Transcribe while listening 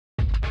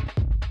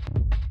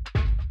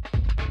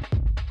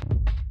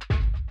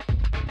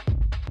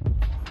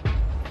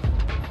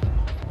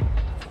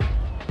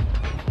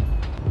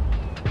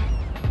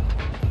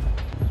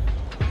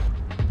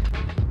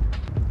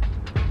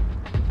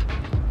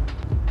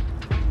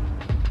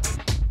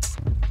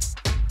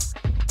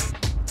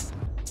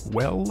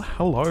Well,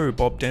 hello,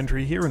 Bob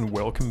Dendry here and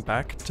welcome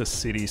back to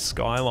Cities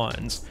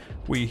Skylines.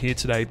 We're here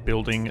today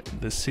building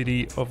the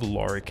city of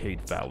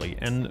Lorikeet Valley,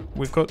 and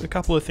we've got a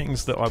couple of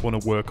things that I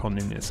want to work on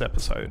in this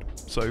episode.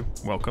 So,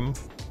 welcome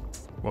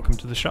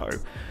to the show.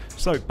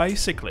 So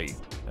basically,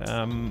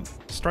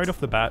 straight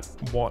off the bat,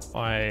 what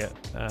I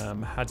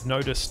had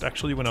noticed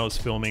actually when I was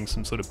filming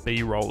some sort of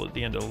B-roll at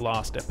the end of the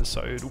last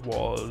episode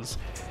was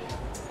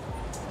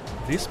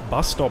this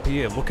bus stop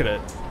here. Look at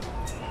it.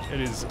 It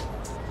is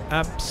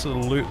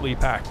absolutely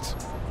packed.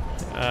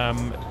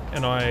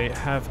 And I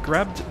have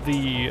grabbed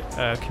the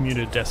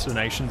commuter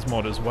destinations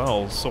mod as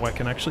well, so I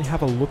can actually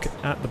have a look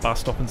at the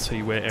bus stop and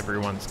see where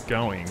everyone's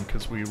going,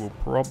 because we will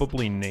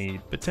probably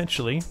need,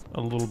 potentially,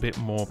 a little bit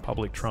more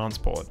public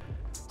transport.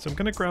 So I'm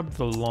going to grab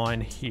the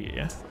line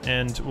here,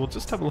 and we'll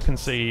just have a look and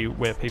see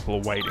where people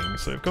are waiting.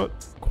 So we've got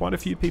quite a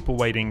few people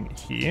waiting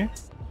here,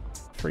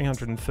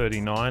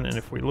 339, and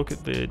if we look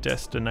at the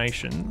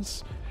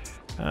destinations,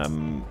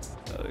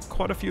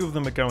 quite a few of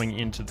them are going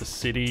into the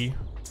city.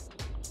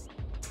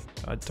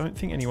 I don't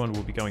think anyone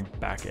will be going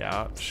back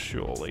out,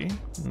 surely.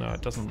 No,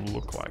 it doesn't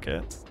look like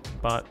it.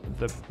 But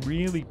the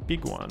really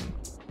big one,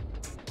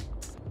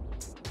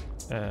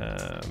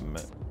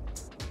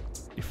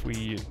 if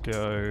we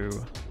go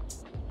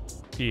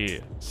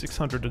here,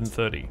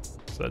 630.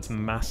 So that's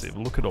massive.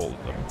 Look at all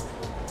of them.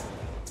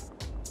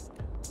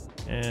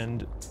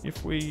 And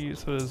if we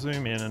sort of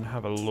zoom in and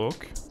have a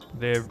look,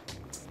 they're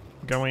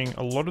going,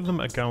 a lot of them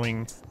are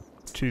going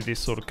to this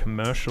sort of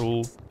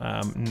commercial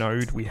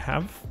node we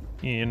have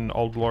in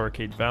Old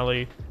Lorikeet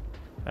Valley.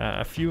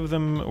 A few of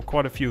them, or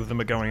quite a few of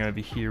them, are going over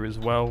here as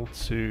well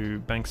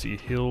to Banksia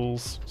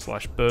Hills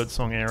 /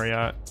 Birdsong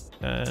area,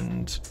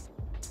 and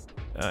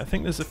I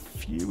think there's a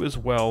few as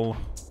well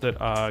that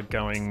are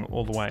going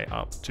all the way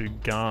up to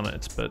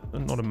Garnet, but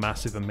not a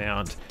massive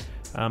amount.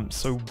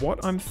 So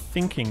what I'm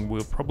thinking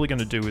we're probably going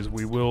to do is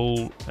we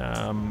will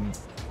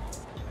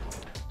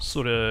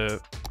sort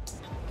of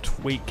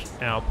tweak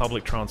our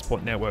public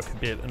transport network a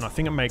bit, and I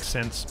think it makes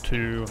sense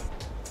to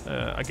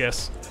I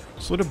guess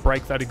sort of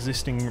break that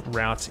existing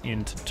route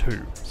into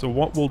two. So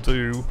what we'll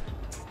do,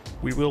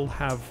 we will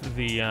have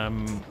the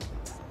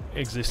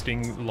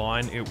existing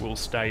line, it will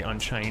stay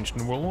unchanged,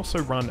 and we'll also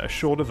run a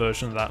shorter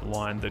version of that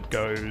line that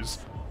goes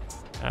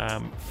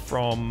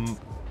from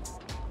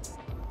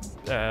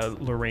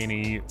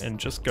Lorini and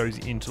just goes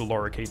into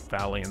Lorikeet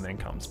Valley and then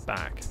comes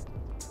back.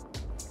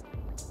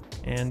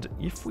 And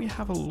if we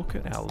have a look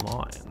at our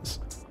lines,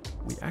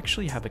 we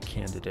actually have a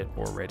candidate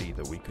already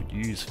that we could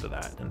use for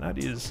that, and that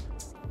is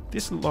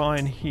this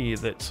line here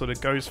that sort of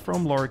goes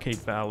from Lorikeet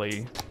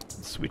Valley,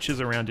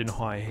 switches around in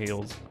high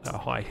hills,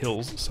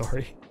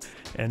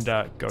 and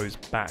goes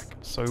back.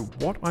 So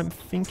what I'm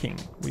thinking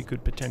we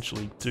could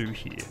potentially do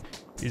here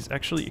is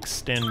actually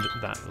extend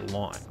that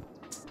line.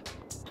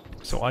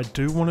 So I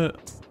do want to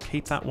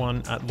keep that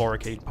one at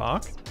Lorikeet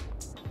Park.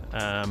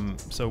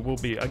 So we'll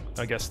be,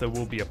 I guess there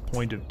will be a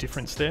point of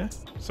difference there,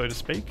 so to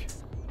speak.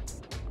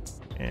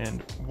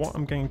 And what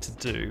I'm going to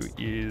do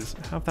is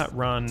have that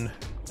run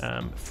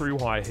through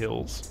High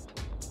Hills,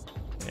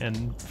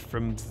 and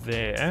from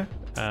there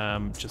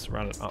just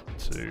run it up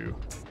to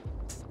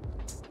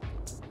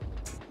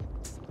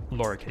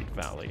Lorikeet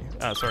Valley.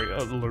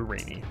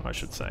 Lorini, I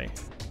should say.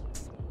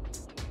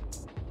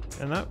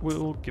 And that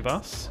will give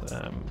us,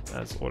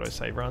 as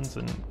autosave runs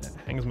and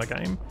hangs my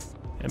game.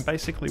 And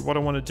basically what I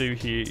want to do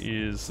here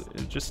is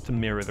just to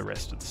mirror the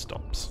rest of the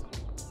stops.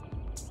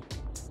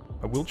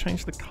 I will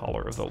change the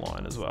color of the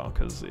line as well,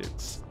 because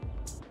it's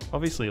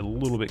obviously a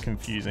little bit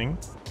confusing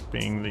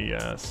being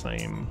the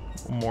same,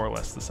 more or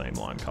less the same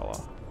line color.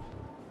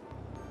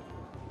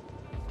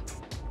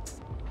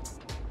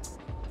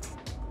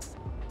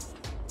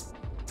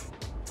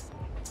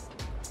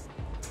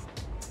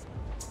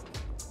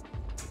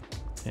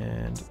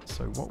 And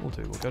so what we'll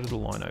do, we'll go to the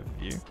line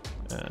overview.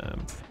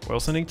 We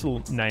also need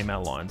to name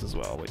our lines as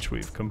well, which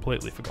we've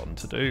completely forgotten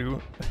to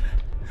do.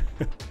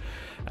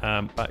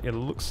 But it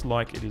looks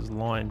like it is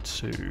line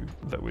 2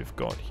 that we've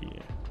got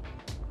here.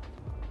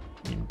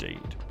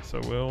 Indeed. So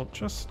we'll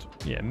just,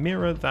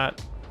 mirror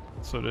that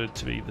sort of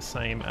to be the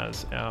same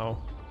as our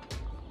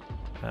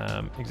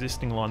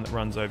existing line that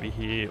runs over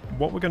here.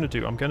 What we're going to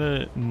do, I'm going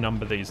to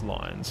number these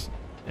lines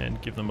and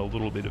give them a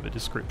little bit of a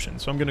description.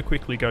 So I'm going to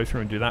quickly go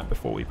through and do that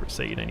before we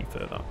proceed any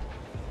further.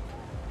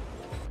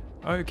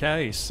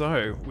 Okay,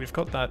 so we've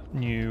got that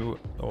new,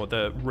 or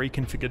the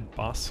reconfigured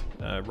bus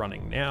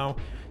running now,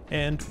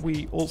 and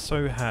we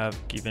also have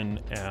given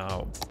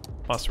our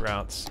bus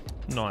routes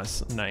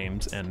nice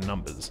names and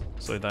numbers.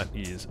 So that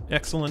is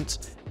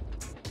excellent,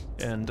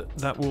 and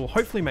that will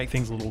hopefully make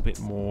things a little bit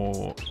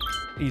more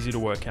easy to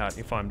work out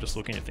if I'm just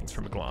looking at things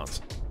from a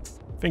glance.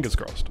 Fingers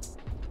crossed.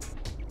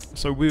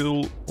 So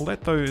we'll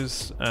let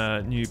those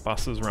new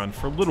buses run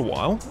for a little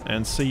while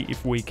and see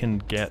if we can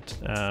get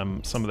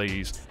some of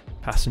these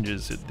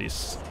passengers at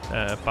this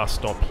bus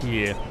stop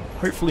here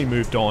hopefully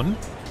moved on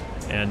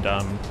and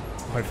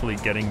hopefully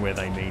getting where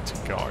they need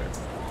to go.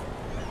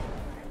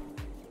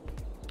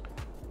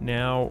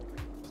 Now,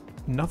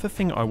 another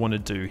thing I want to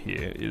do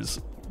here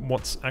is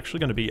what's actually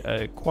going to be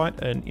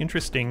quite an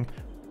interesting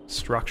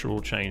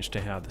structural change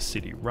to how the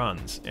city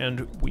runs.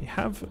 And we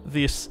have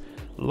this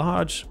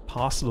large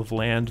parcel of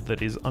land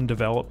that is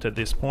undeveloped at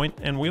this point,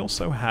 and we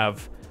also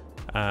have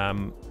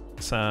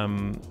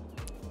some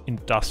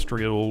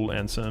industrial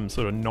and some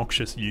sort of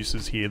noxious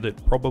uses here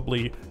that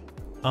probably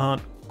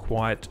aren't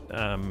quite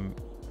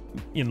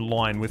in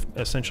line with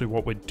essentially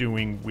what we're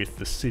doing with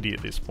the city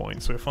at this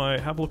point. So if I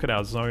have a look at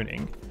our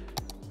zoning,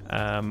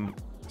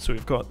 so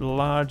we've got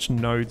large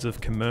nodes of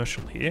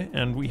commercial here,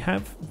 and we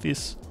have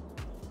this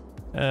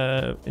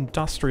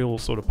industrial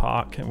sort of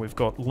park, and we've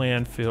got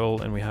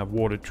landfill, and we have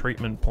water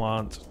treatment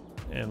plants,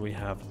 and we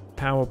have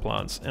power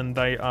plants, and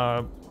they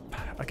are,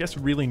 I guess,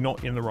 really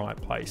not in the right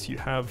place. You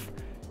have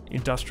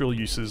industrial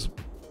uses,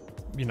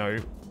 you know,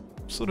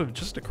 sort of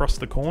just across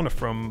the corner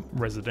from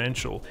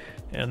residential,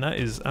 and that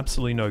is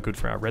absolutely no good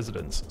for our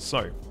residents.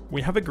 So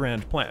we have a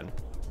grand plan.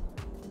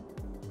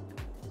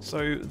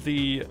 So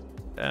the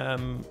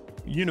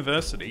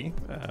university,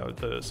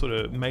 the sort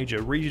of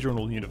major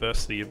regional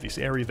university of this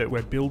area that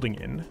we're building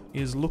in,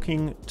 is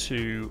looking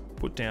to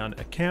put down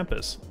a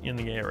campus in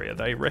the area.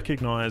 They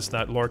recognize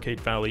that Lorikeet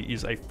Valley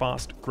is a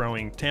fast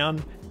growing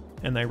town,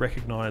 and they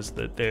recognize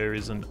that there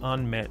is an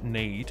unmet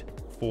need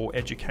for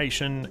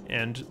education,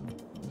 and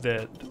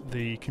that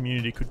the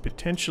community could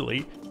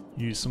potentially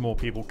use some more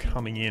people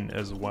coming in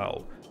as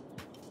well.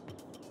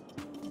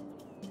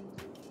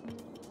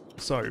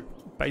 So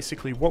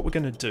basically what we're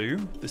going to do,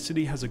 the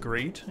city has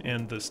agreed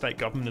and the state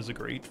government has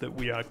agreed that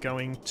we are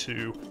going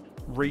to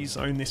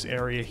rezone this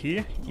area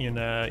here in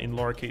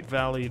Lorikeet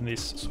Valley, in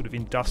this sort of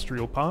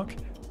industrial park.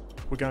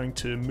 We're going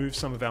to move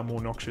some of our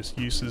more noxious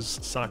uses,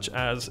 such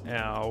as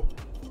our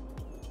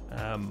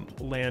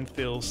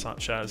landfills,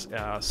 such as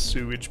our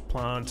sewage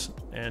plant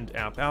and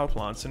our power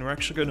plants, and we're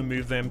actually going to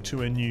move them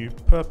to a new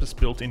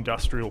purpose-built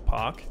industrial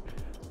park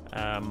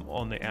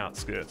on the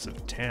outskirts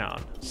of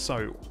town.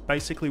 So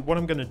basically what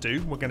I'm going to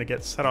do, we're going to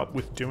get set up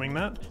with doing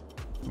that.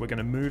 We're going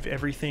to move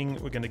everything,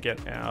 we're going to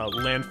get our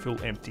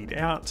landfill emptied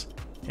out,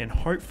 and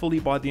hopefully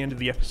by the end of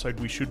the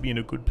episode we should be in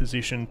a good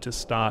position to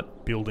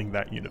start building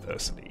that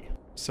university.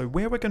 So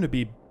where we're going to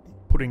be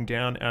putting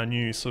down our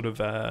new sort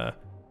of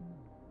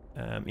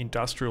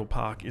industrial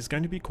park is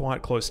going to be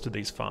quite close to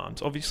these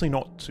farms. Obviously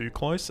not too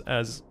close,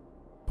 as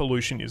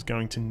pollution is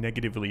going to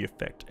negatively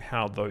affect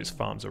how those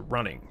farms are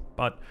running.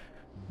 But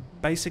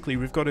basically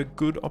we've got a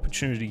good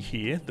opportunity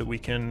here that we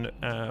can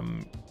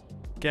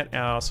get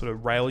our sort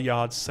of rail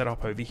yards set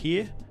up over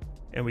here,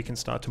 and we can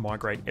start to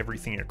migrate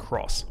everything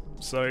across.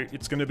 So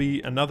it's going to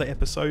be another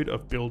episode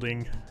of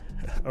building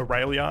a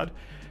rail yard.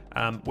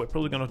 We're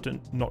probably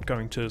not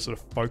going to sort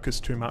of focus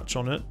too much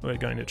on it. We're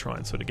going to try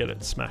and sort of get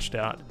it smashed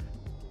out,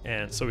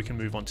 and so we can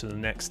move on to the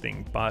next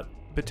thing. But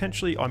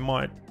potentially I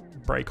might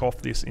break off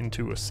this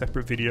into a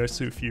separate video,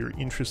 so if you're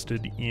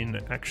interested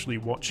in actually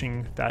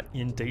watching that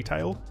in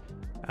detail,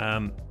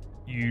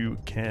 you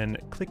can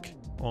click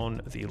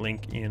on the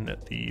link in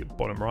the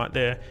bottom right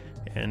there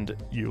and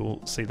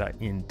you'll see that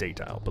in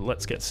detail. But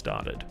let's get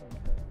started.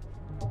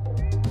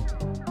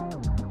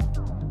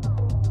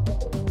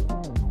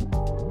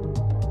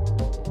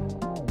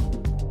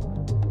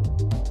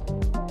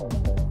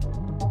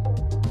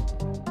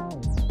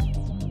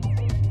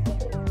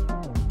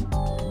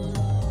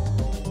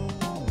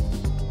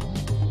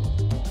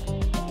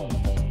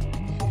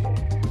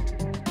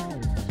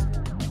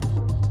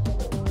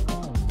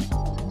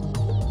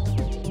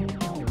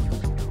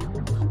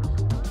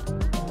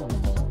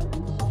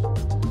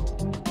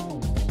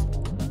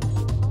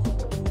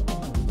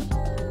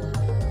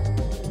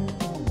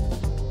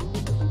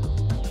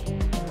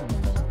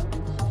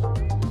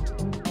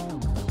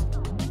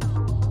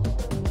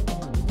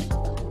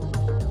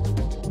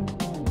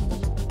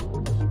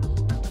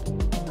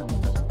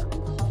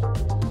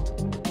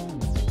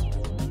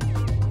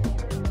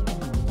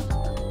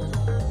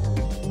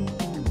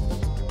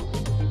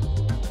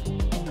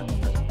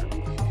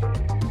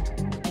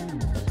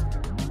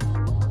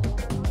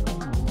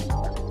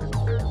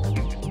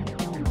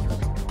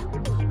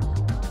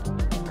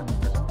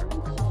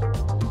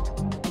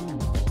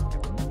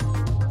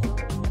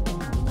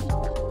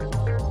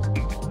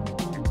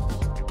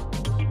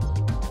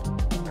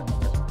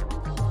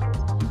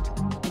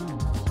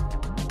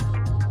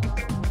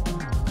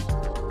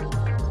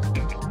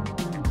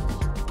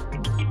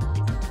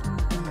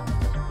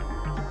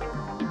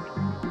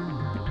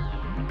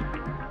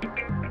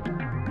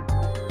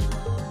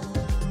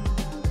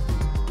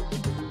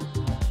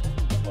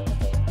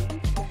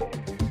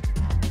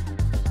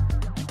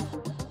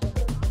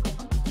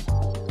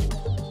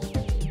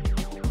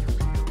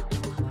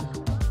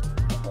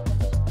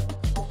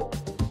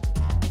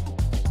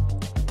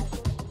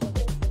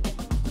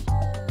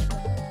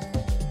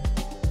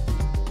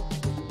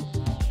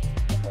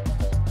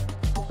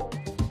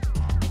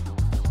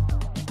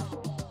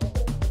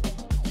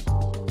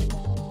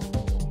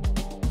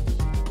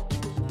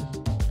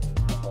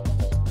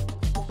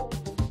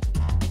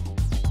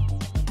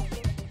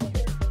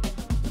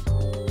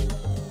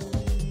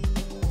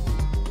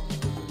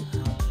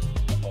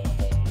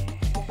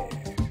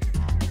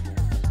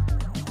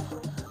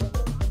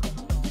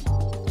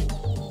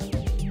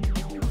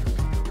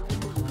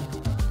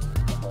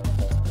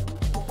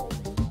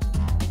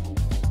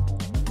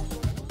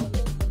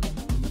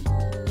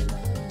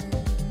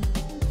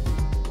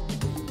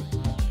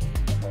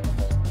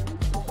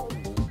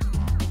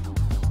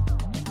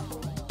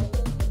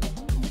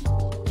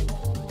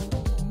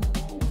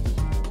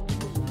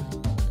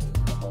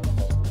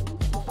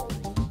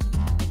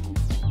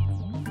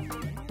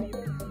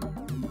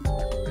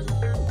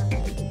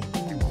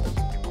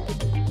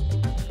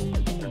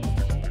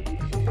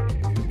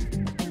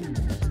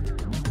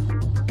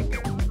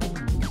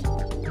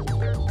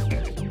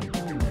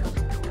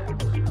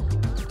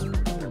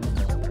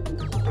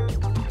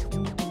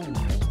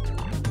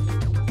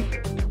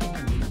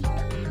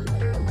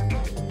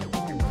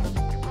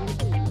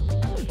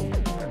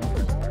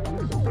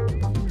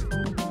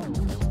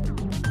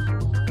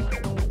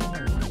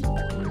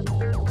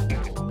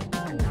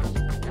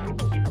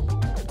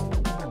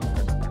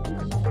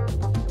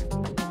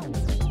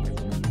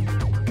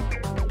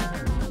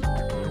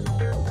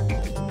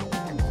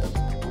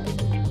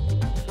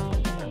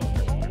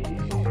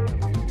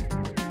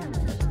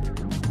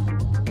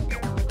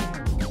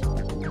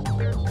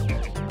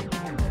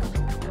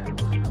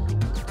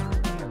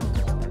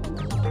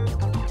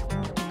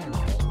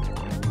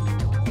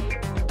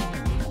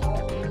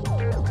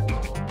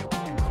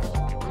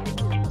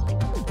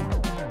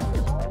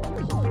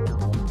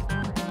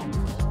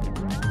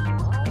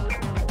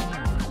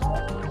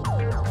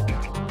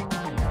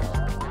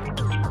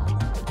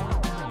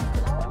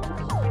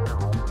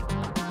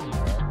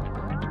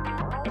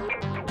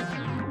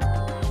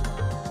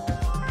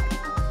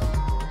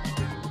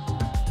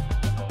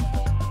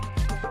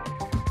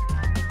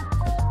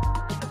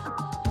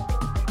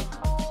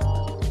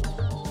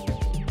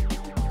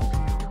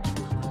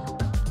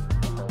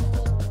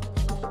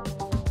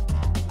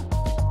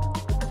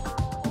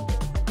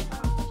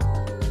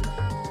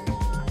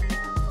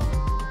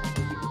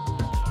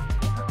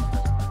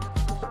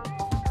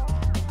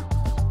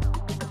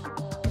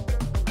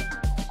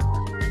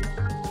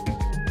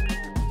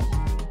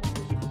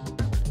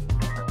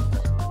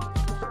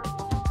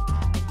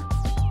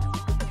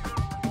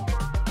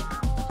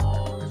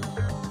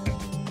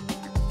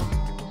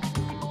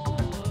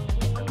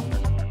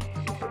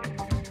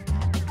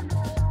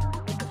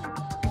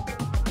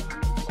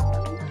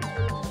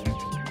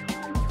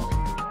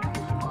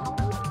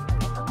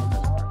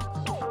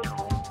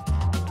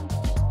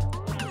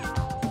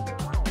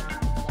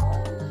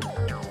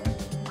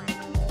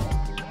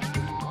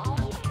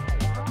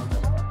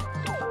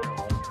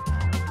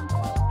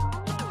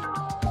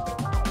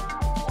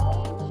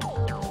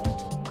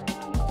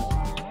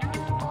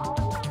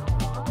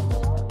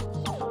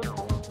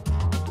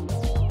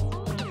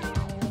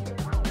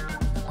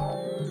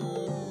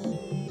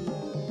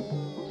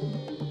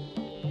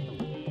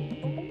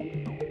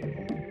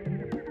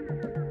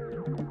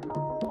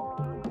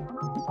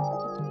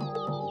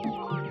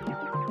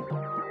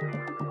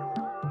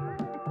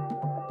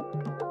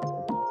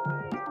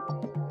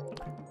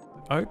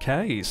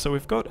 Okay, so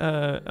we've got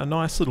a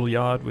nice little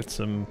yard with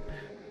some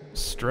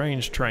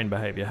strange train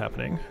behavior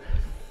happening.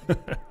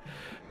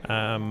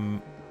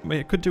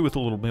 It could do with a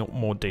little bit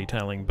more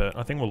detailing, but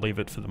I think we'll leave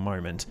it for the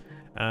moment.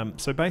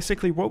 So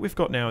basically what we've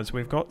got now is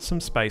we've got some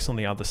space on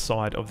the other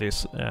side of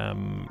this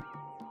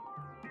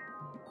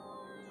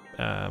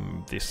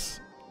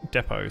this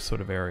depot sort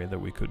of area that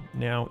we could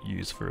now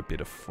use for a bit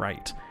of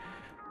freight.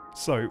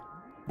 So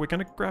we're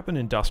going to grab an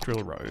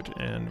industrial road,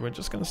 and we're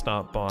just going to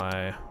start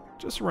by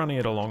just running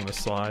it along the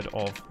side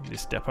of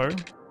this depot.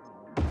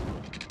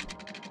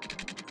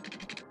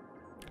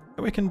 And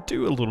we can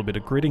do a little bit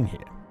of gridding here.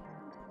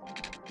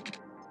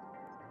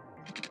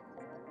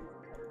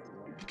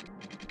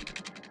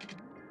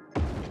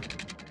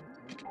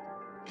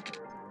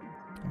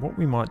 What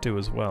we might do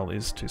as well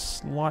is to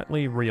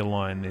slightly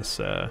realign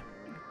this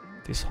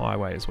this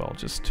highway as well,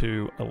 just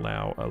to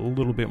allow a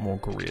little bit more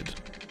grid.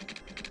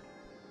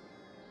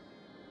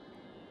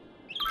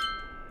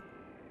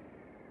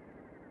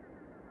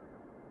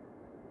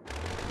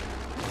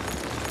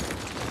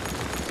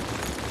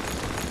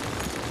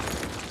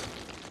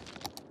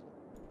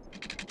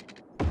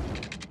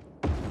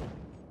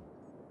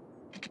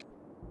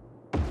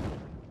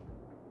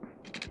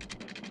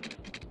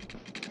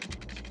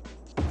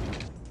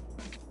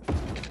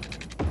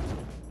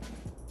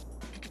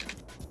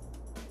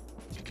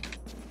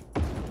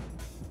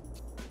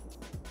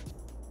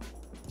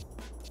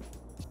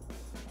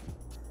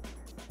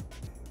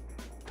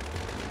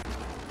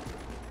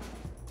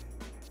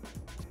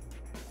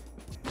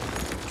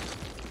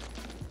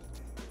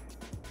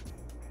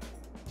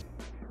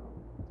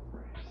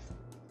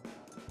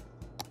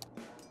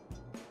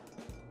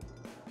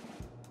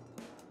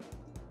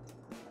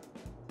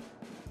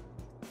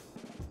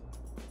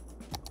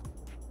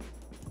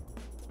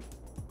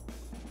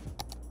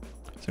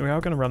 So we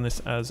are going to run this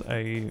as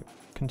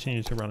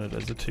continue to run it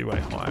as a two-way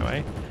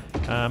highway.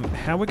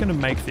 How we're going to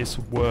make this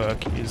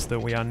work is that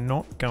we are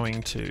not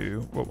going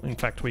to, well, in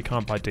fact we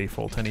can't by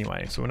default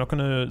anyway, so we're not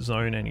going to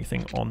zone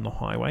anything on the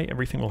highway.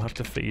 Everything will have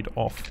to feed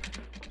off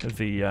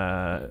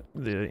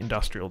the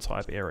industrial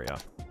type area.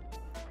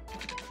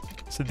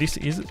 So this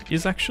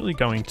is actually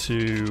going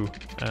to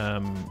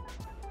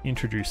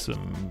introduce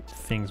some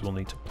things we'll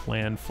need to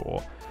plan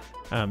for,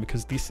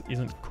 because this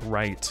isn't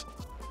great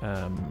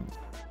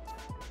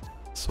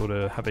sort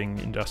of having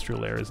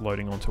industrial areas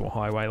loading onto a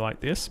highway like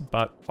this,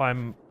 but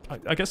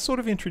I guess sort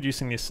of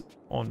introducing this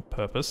on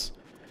purpose,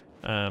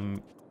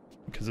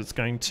 because it's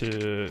going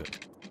to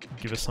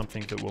give us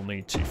something that we'll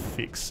need to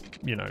fix,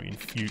 you know, in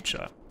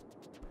future.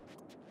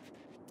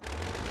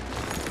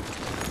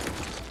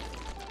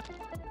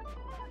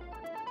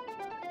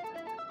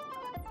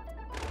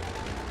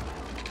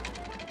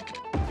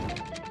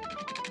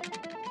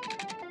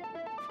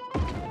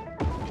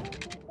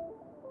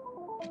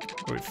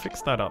 We've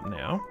fixed that up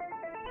now.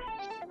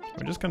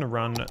 We're just going to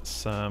run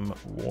some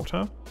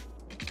water.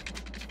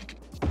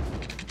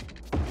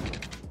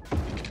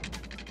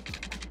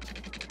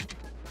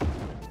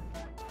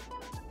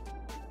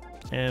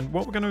 And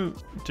what we're going to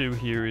do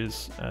here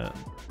is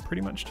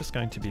pretty much just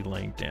going to be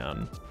laying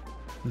down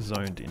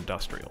zoned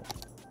industrial.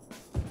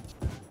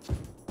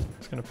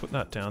 Just going to put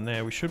that down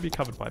there. We should be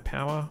covered by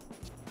power.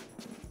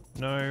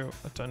 No,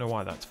 I don't know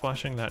why that's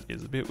flashing. That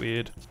is a bit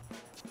weird.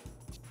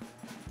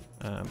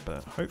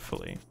 But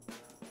hopefully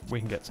we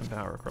can get some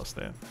power across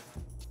there.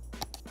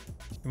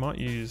 We might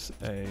use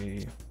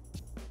a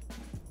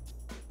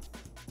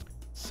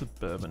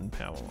suburban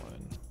power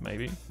line,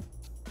 maybe.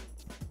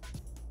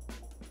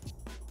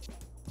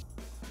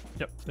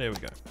 Yep, there we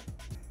go.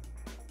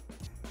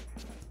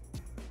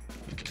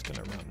 I'm just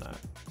going to run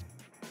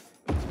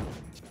that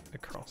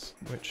across,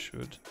 which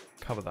should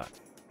cover that.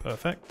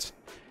 Perfect.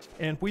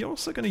 And we're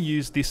also going to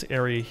use this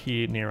area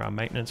here near our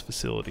maintenance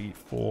facility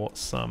for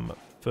some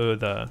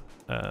further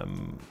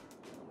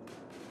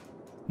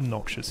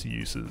noxious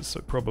uses, so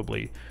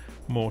probably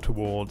more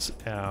towards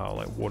our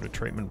like water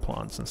treatment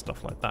plants and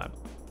stuff like that.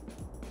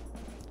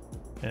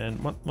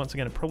 And once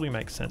again, it probably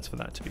makes sense for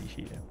that to be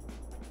here.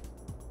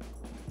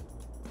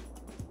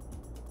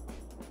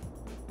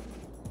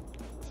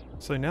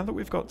 So now that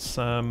we've got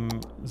some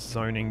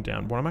zoning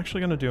down, what I'm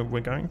actually going to do,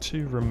 we're going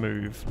to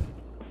remove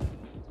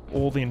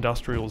all the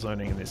industrial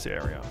zoning in this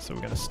area. So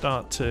we're going to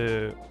start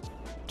to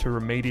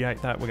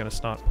remediate that. We're going to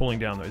start pulling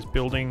down those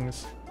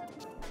buildings,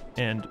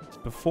 and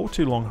before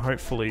too long,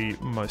 hopefully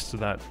most of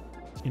that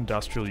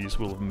industrial use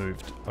will have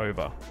moved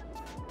over.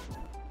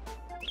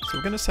 So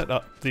we're going to set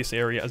up this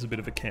area as a bit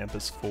of a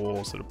campus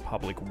for sort of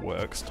public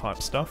works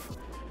type stuff.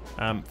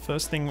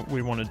 First thing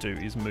we want to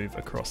do is move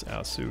across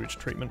our sewage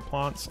treatment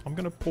plants. I'm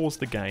going to pause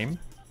the game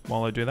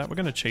while I do that. We're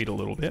going to cheat a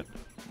little bit.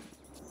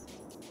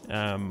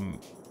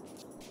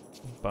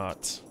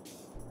 But,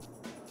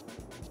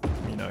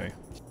 you know,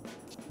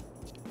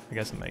 I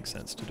guess it makes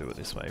sense to do it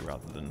this way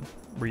rather than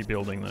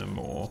rebuilding them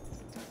or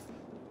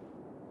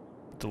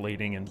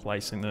deleting and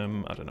placing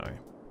them. I don't know.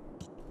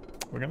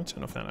 We're going to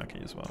turn off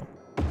anarchy as well.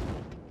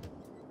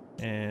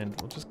 And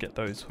we'll just get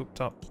those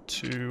hooked up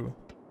to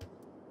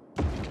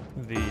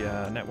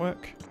the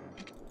network.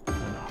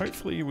 And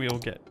hopefully we'll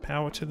get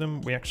power to them.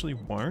 We actually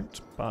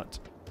won't, but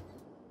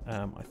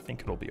I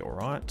think it'll be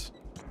alright.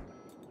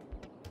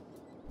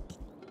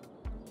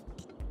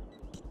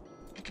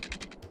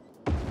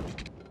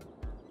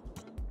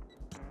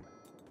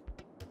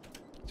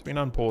 So we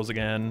can unpause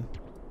again.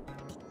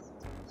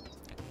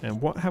 And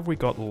what have we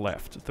got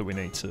left that we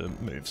need to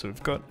move? So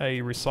we've got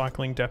a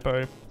recycling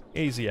depot,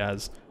 easy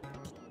as.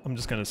 I'm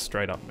just going to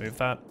straight up move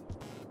that.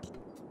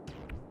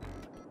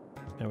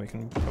 And we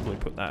can probably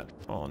put that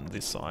on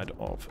this side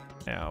of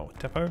our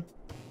depot.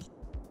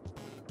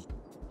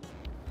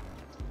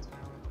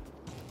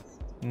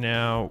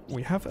 Now,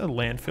 we have a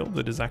landfill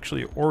that is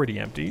actually already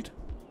emptied.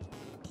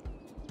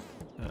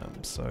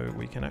 So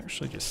we can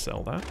actually just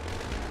sell that.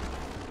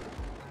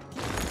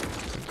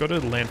 We've got a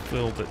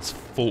landfill that's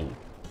full.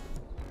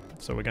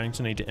 So we're going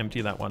to need to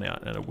empty that one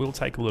out, and it will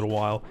take a little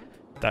while.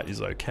 That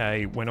is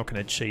okay. We're not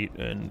going to cheat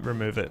and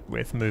remove it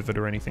with Move It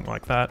or anything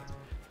like that.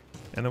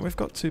 And then we've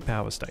got 2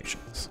 power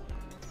stations.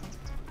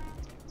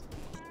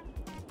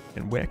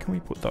 And where can we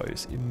put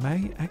those? It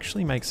may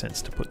actually make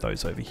sense to put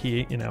those over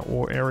here in our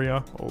ore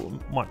area, or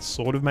might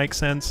sort of make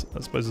sense.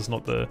 I suppose it's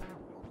not the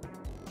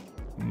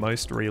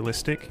most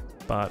realistic,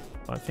 but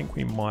I think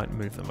we might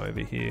move them over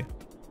here.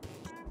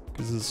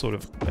 Because this is sort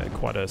of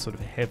quite a sort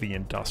of heavy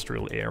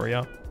industrial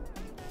area.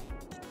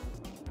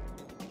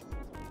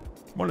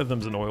 One of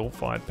them's an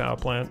oil-fired power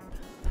plant.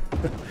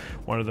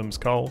 One of them's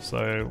coal,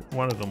 so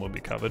one of them will be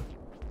covered,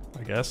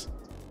 I guess.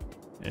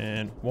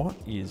 And what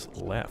is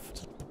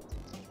left?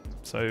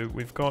 So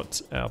we've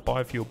got our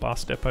biofuel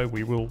bus depot.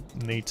 We will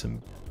need to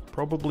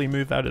probably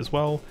move that as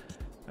well.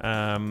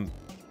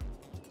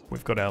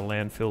 We've got our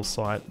landfill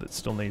site that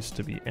still needs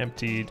to be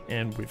emptied,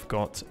 and we've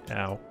got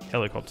our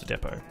helicopter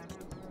depot.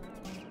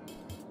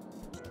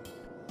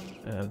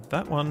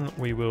 That one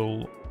we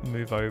will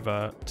move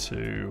over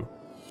to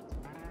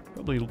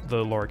probably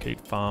the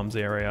Lorikeet Farms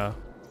area.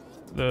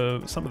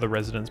 Some of the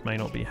residents may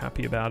not be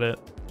happy about it,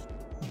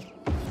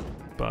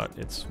 but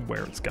it's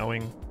where it's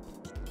going,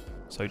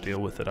 so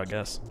deal with it, I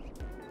guess.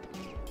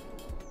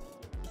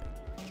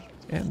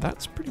 And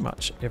that's pretty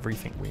much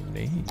everything we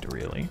need,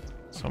 really.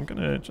 So I'm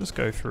gonna just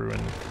go through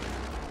and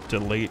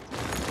delete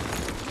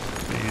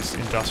these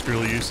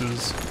industrial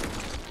uses.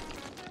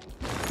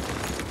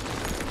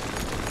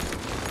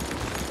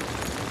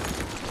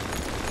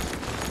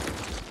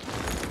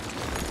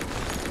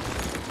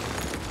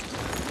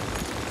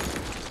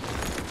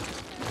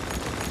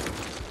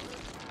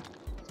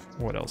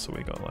 What else have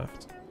we got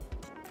left?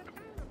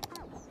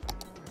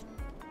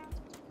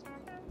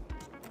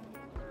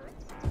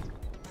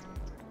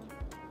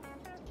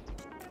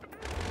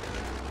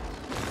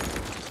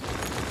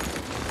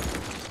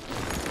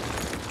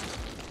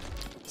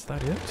 Is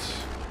that it?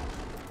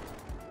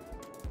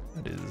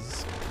 That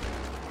is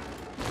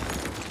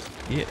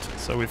it.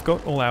 So we've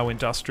got all our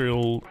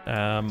industrial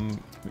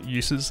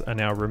uses are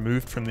now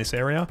removed from this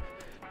area.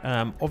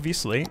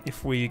 Obviously,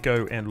 if we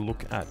go and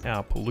look at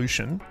our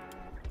pollution,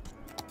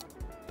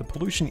 the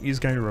pollution is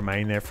going to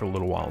remain there for a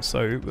little while,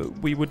 so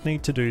we would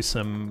need to do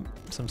some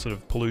sort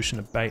of pollution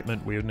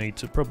abatement. We would need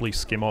to probably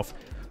skim off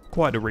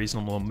quite a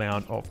reasonable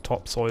amount of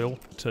topsoil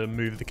to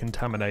move the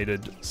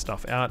contaminated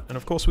stuff out. And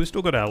of course, we've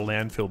still got our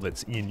landfill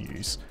that's in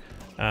use,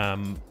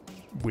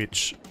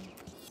 which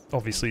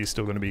obviously is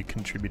still going to be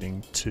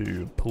contributing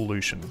to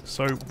pollution.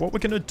 So what we're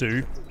going to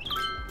do,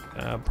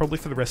 probably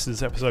for the rest of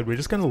this episode, we're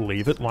just going to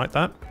leave it like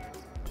that.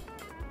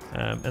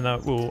 And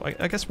that will,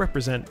 I guess,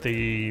 represent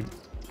the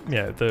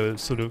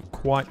sort of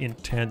quite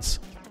intense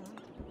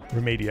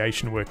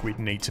remediation work we'd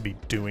need to be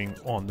doing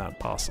on that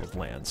parcel of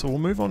land. So we'll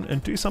move on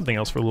and do something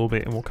else for a little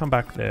bit, and we'll come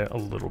back there a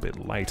little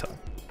bit later.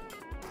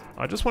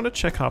 I just want to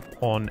check up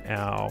on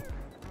our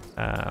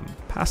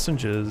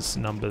passengers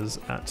numbers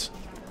at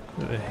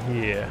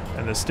here,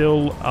 and there's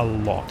still a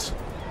lot.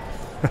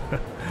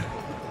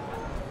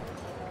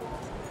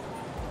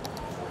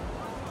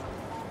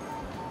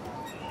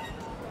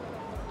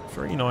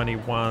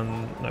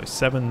 391, no,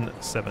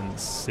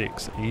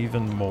 776,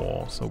 even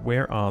more. So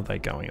where are they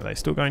going? Are they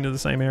still going to the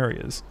same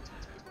areas?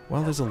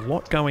 Well, there's a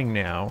lot going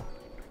now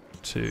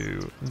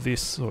to this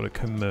sort of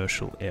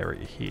commercial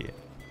area here.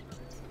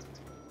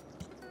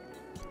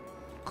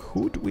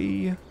 Could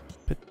we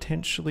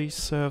potentially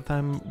serve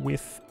them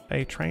with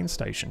a train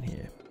station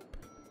here?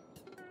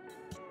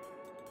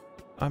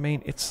 I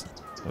mean, it's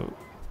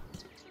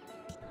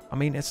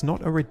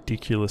not a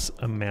ridiculous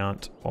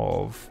amount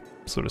of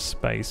sort of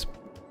space.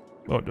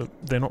 Well,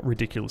 they're not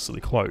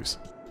ridiculously close,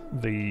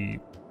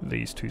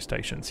 these 2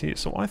 stations here.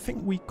 So I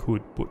think we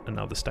could put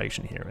another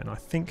station here, and I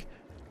think,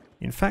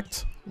 in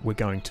fact, we're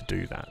going to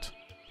do that.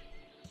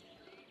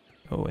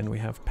 Oh, and we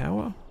have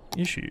power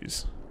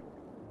issues.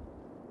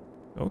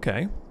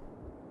 Okay.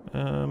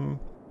 Got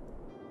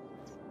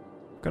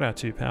our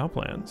 2 power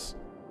plants.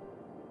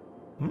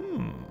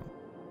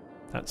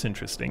 That's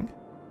interesting.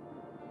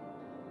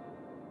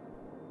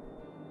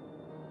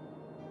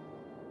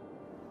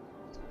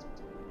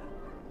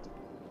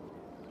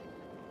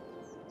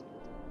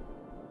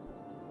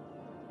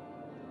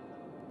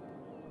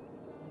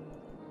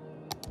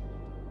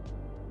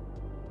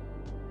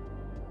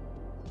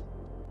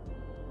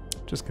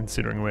 Just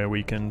considering where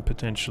we can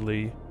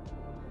potentially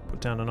put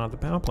down another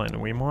power plant,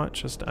 and we might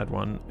just add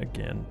one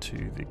again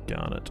to the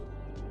Garnet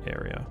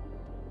area.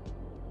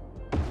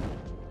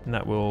 And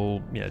that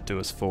will, yeah, do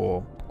us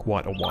for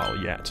quite a while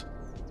yet.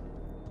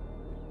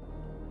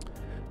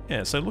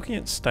 Yeah, so looking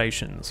at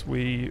stations,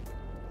 we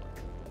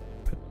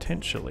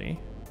potentially...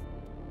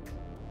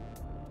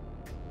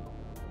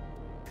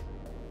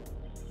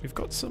 We've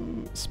got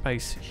some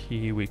space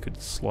here we could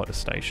slot a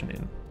station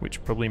in,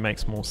 which probably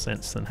makes more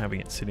sense than having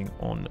it sitting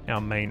on our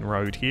main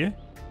road here.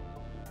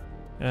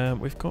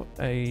 We've got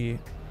a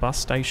bus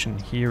station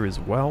here as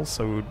well,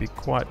 so it would be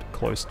quite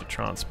close to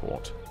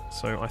transport.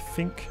 So I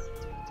think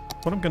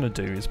what I'm going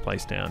to do is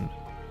place down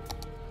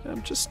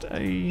just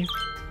a...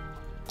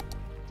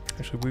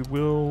 Actually, we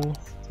will...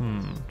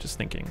 just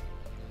thinking.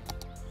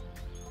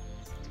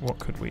 What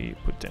could we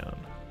put down?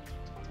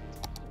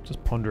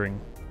 Just pondering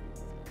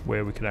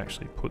where we could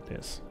actually put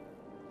this.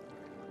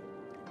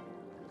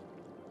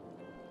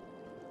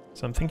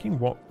 So I'm thinking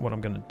what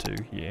I'm going to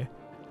do here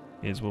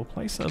is we'll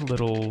place a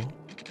little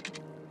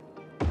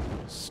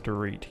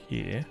street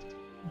here.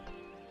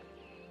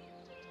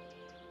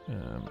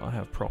 I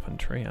have prop and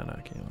tree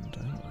anarchy on,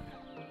 don't I?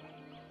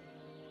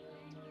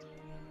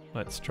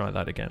 Let's try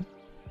that again.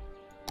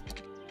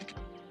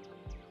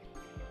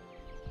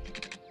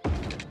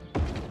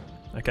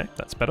 Okay,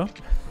 that's better.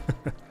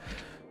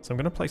 So I'm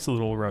going to place a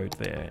little road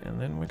there, and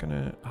then we're going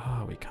to...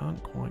 we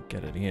can't quite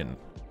get it in.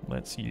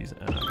 Let's use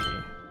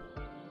anarchy.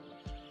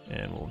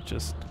 And we'll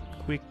just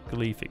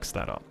quickly fix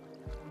that up.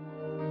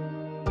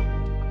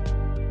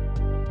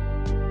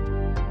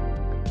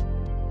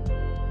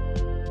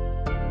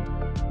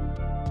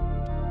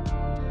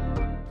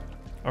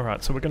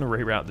 Alright, so we're going to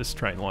reroute this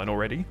train line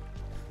already.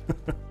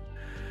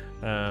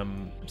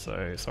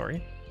 So,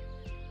 sorry.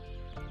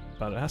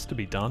 But it has to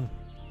be done.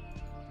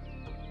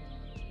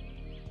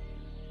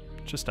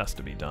 Just has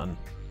to be done.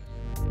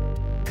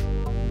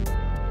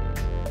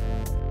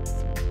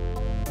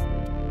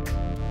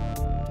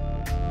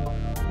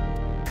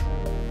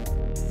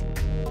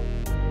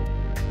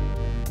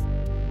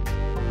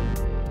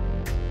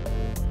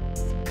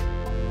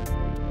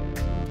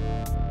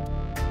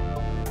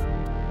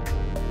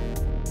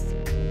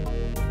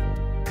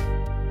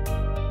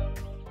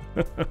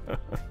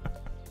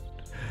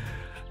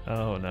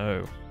 Oh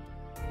no.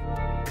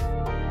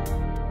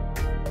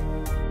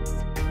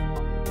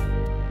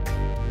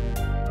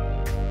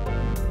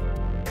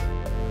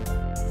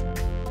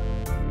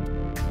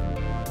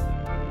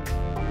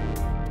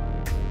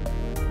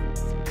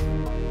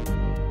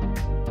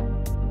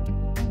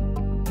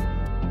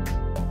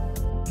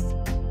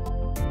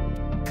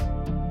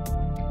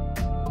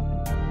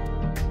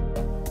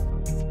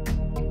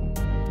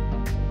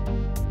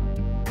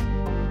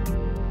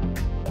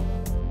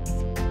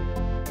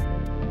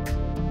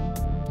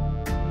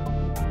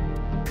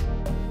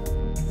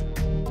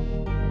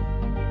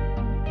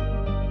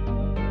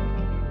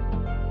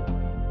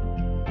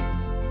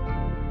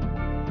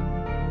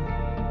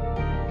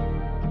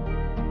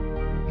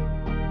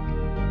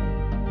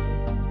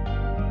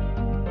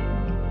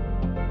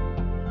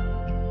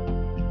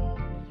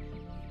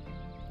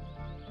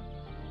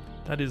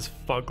 That is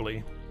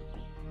fugly.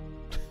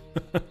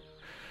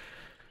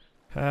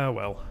 Ah,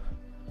 well.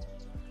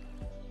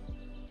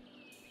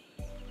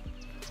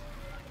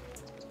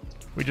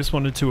 We just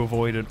wanted to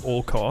avoid at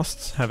all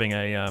costs having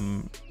a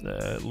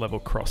level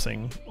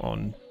crossing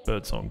on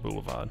Birdsong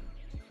Boulevard.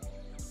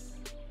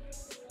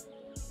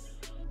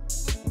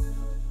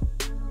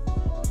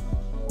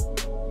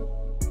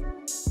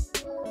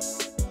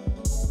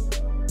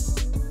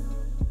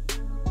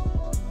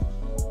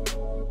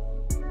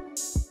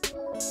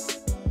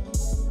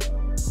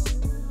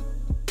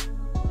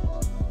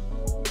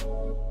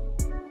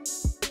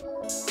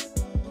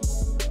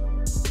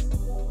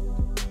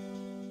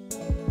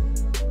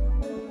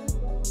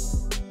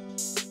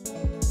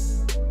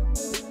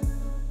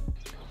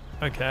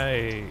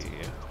 Okay,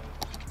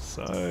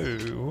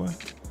 so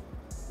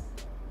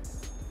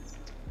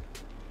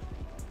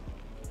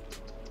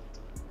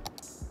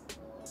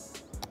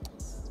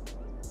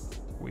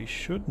we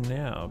should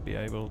now be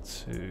able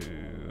to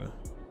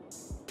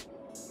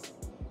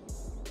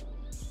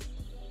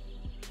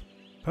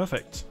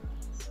perfect.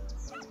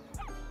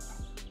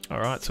 All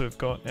right, so we've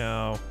got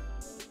our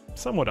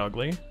somewhat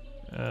ugly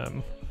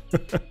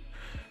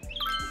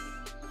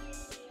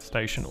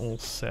station all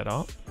set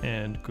up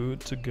and good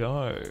to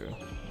go.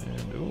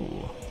 And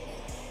ooh,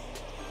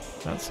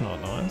 that's not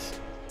nice.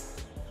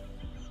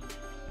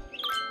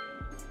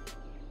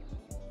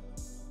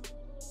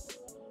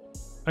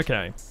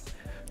 Okay,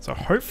 so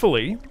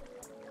hopefully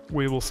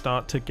we will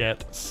start to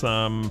get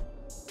some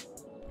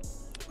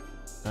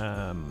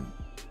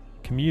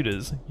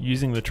commuters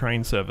using the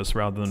train service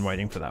rather than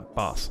waiting for that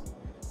bus.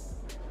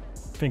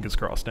 Fingers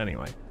crossed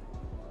anyway.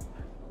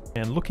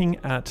 And looking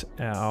at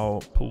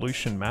our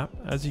pollution map,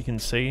 as you can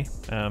see,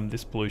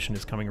 this pollution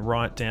is coming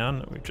right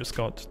down. We've just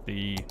got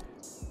the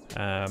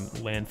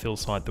landfill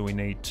site that we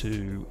need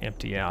to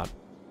empty out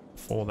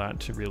for that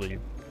to really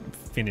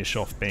finish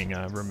off being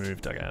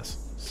removed, I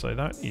guess. So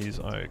that is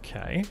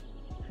okay.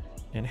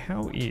 And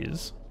how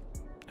is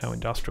our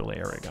industrial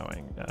area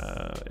going?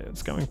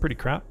 It's going pretty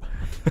crap.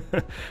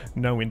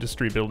 No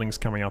industry buildings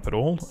coming up at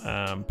all,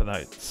 but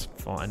that's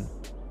fine.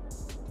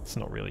 It's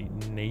not really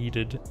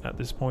needed at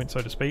this point,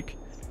 so to speak.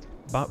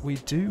 But we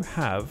do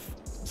have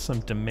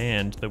some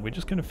demand that we're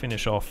just going to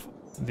finish off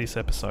this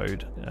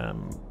episode,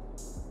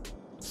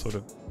 sort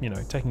of, you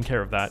know, taking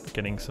care of that,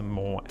 getting some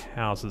more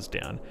houses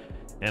down.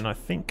 And I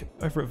think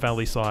over at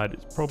Valley Side,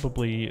 it's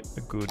probably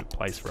a good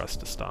place for us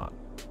to start.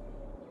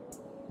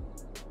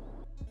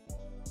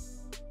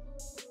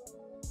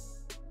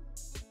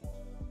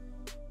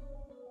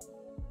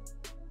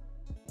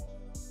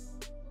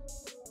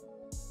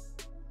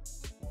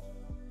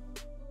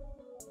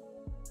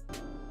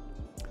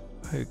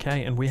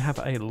 Okay, and we have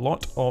a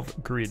lot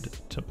of grid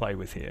to play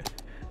with here.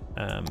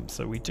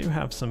 So we do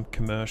have some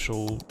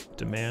commercial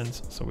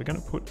demands, so we're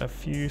going to put a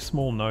few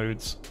small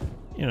nodes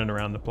in and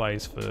around the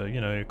place for, you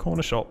know,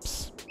 corner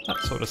shops, that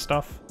sort of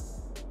stuff.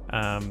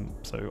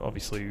 So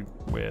obviously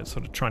we're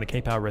sort of trying to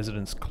keep our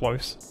residents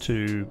close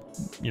to,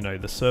 you know,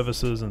 the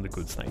services and the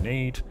goods they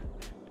need.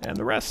 And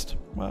the rest,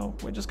 well,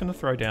 we're just going to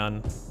throw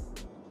down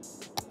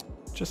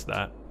just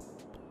that.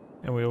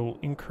 And we'll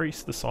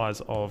increase the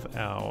size of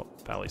our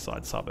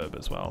Valleyside suburb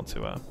as well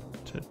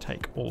to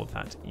take all of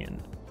that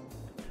in.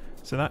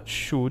 So that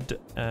should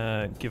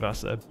give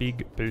us a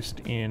big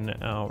boost in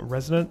our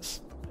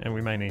residents, and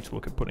we may need to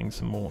look at putting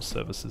some more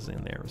services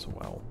in there as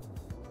well.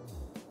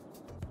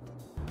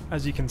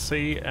 As you can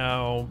see,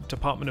 our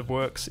Department of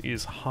Works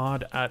is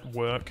hard at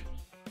work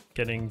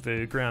getting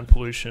the ground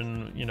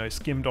pollution, you know,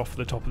 skimmed off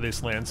the top of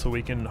this land, so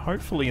we can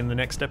hopefully in the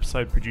next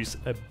episode produce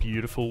a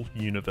beautiful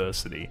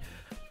university.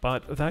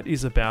 But that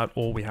is about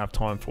all we have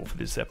time for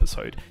this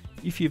episode.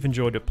 If you've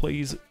enjoyed it,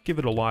 please give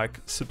it a like,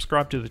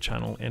 subscribe to the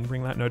channel, and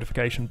ring that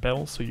notification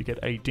bell so you get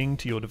a ding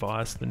to your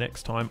device the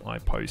next time I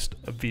post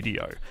a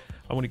video.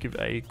 I want to give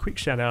a quick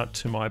shout out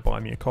to my Buy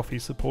Me a Coffee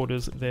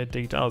supporters. Their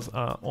details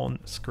are on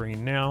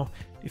screen now.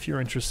 If you're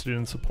interested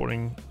in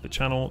supporting the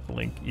channel, the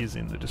link is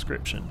in the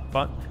description.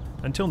 But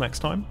until next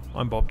time,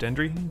 I'm Bob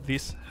Dendry.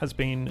 This has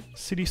been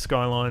Cities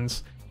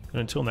Skylines,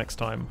 and until next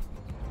time,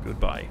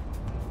 goodbye.